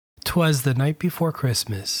'Twas the night before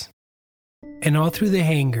Christmas, and all through the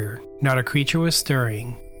hangar, not a creature was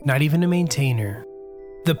stirring, not even a maintainer.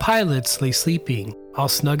 The pilots lay sleeping, all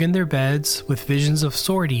snug in their beds, with visions of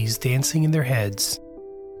sorties dancing in their heads.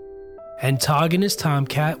 And Tog and his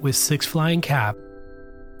Tomcat, with 6 flying cap,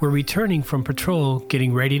 were returning from patrol,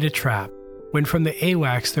 getting ready to trap, when from the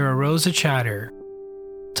AWACS there arose a chatter.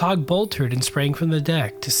 Tog bolted and sprang from the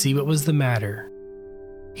deck to see what was the matter.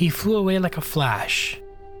 He flew away like a flash,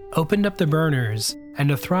 opened up the burners, and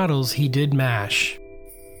the throttles he did mash.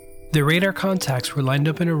 The radar contacts were lined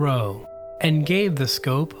up in a row, and gave the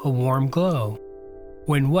scope a warm glow,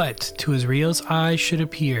 when what to his Rio's eyes should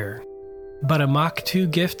appear but a Mach 2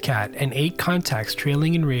 gift cat and 8 contacts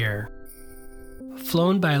trailing in rear,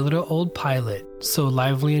 flown by a little old pilot, so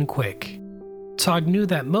lively and quick. Tog knew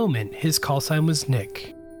that moment his call sign was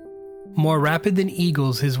Nick. More rapid than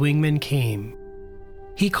eagles his wingmen came.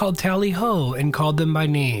 He called Tally-ho and called them by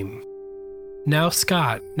name. Now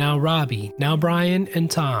Scott, now Robbie, now Brian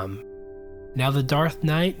and Tom. Now the Darth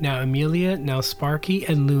Knight, now Amelia, now Sparky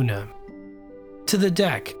and Luna. To the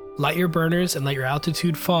deck, light your burners and let your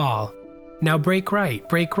altitude fall. Now break right,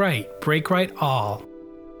 break right, break right all.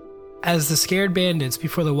 As the scared bandits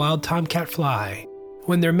before the wild Tomcat fly,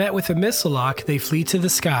 when they're met with a missile lock, they flee to the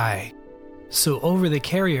sky. So over the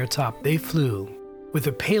carrier top they flew, with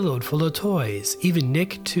a payload full of toys, even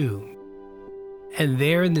Nick too. And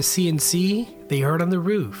there in the CNC, they heard on the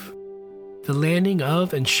roof the landing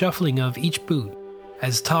of and shuffling of each boot.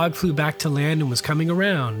 As Tog flew back to land and was coming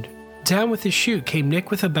around, down with his chute came Nick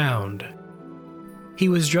with a bound. He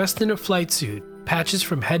was dressed in a flight suit, patches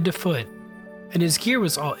from head to foot, and his gear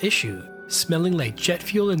was all issue, smelling like jet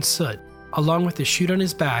fuel and soot. Along with the chute on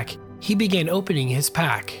his back, he began opening his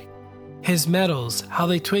pack. His medals, how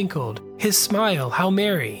they twinkled, his smile, how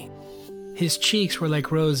merry. His cheeks were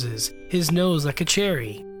like roses, his nose like a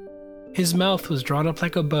cherry. His mouth was drawn up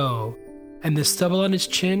like a bow, and the stubble on his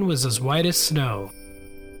chin was as white as snow.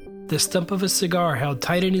 The stump of a cigar held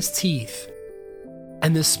tight in his teeth,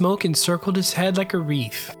 and the smoke encircled his head like a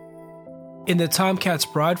wreath. In the Tomcat's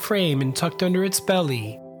broad frame and tucked under its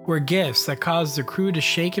belly were gifts that caused the crew to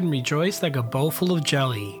shake and rejoice like a bowl full of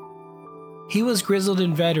jelly. He was grizzled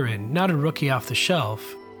and veteran, not a rookie off the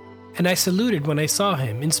shelf, and I saluted when I saw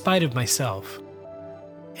him in spite of myself.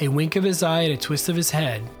 A wink of his eye and a twist of his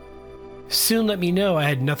head soon let me know I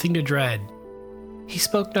had nothing to dread. He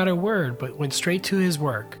spoke not a word but went straight to his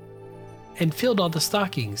work, and filled all the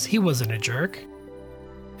stockings, he wasn't a jerk.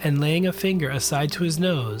 And laying a finger aside to his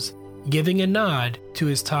nose, giving a nod to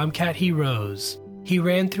his Tomcat he rose. He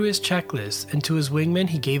ran through his checklist, and to his wingmen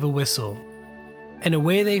he gave a whistle, and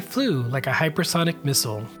away they flew like a hypersonic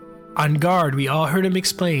missile. On guard we all heard him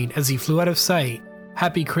explain as he flew out of sight,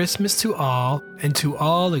 "Happy Christmas to all, and to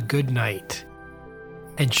all a good night."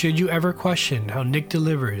 And should you ever question how Nick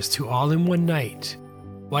delivers to all in one night,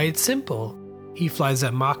 why it's simple, he flies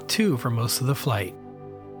at Mach 2 for most of the flight.